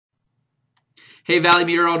Hey, Valley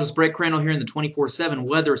Meteorologist Brett Crandall here in the 24/7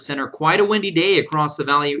 Weather Center. Quite a windy day across the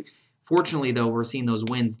valley. Fortunately, though, we're seeing those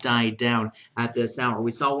winds die down at this hour. We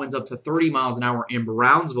saw winds up to 30 miles an hour in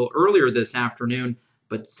Brownsville earlier this afternoon,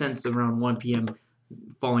 but since around 1 p.m.,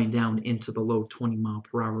 falling down into the low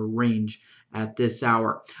 20-mile-per-hour range at this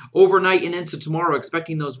hour. Overnight and into tomorrow,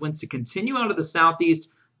 expecting those winds to continue out of the southeast,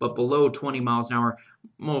 but below 20 miles an hour,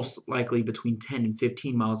 most likely between 10 and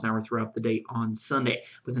 15 miles an hour throughout the day on Sunday.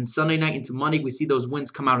 But then Sunday night into Monday, we see those winds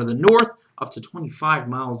come out of the north up to 25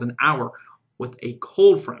 miles an hour with a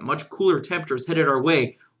cold front. Much cooler temperatures headed our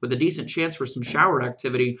way with a decent chance for some shower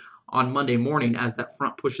activity on Monday morning as that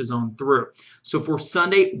front pushes on through. So for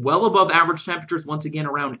Sunday, well above average temperatures, once again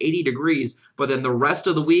around 80 degrees, but then the rest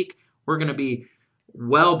of the week, we're going to be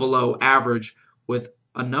well below average with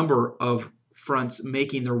a number of fronts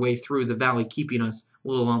making their way through the valley, keeping us a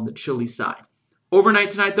little on the chilly side.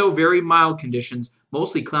 Overnight tonight, though, very mild conditions,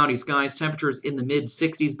 mostly cloudy skies, temperatures in the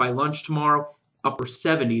mid-60s by lunch tomorrow, upper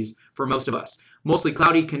 70s for most of us. Mostly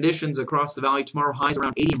cloudy conditions across the valley tomorrow, highs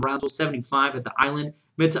around 80 in Brownsville, 75 at the island.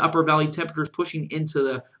 Mid to upper valley temperatures pushing into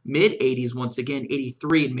the mid-80s once again,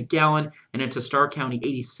 83 in McAllen, and into Starr County,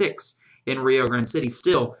 86 in Rio Grande City,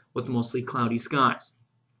 still with mostly cloudy skies.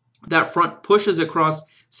 That front pushes across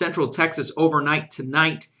central Texas overnight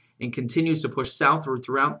tonight and continues to push southward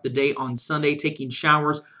throughout the day on Sunday, taking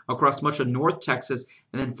showers across much of North Texas,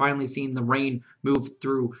 and then finally seeing the rain move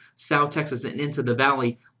through South Texas and into the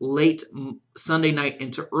valley late Sunday night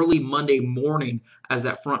into early Monday morning as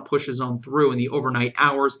that front pushes on through in the overnight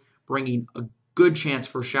hours, bringing a good chance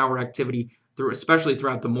for shower activity through, especially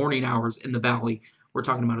throughout the morning hours in the valley. We're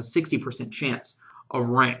talking about a 60% chance of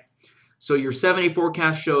rain. So your 7-day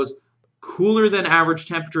forecast shows cooler than average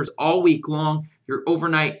temperatures all week long. Your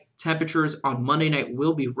overnight temperatures on Monday night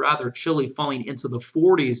will be rather chilly, falling into the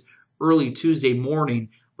 40s early Tuesday morning,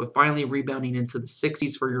 but finally rebounding into the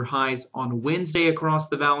 60s for your highs on Wednesday across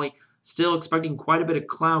the valley. Still expecting quite a bit of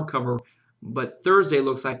cloud cover, but Thursday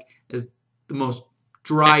looks like is the most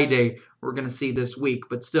dry day we're going to see this week,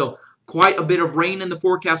 but still quite a bit of rain in the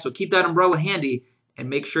forecast, so keep that umbrella handy and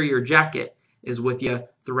make sure your jacket is with you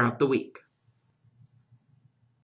throughout the week.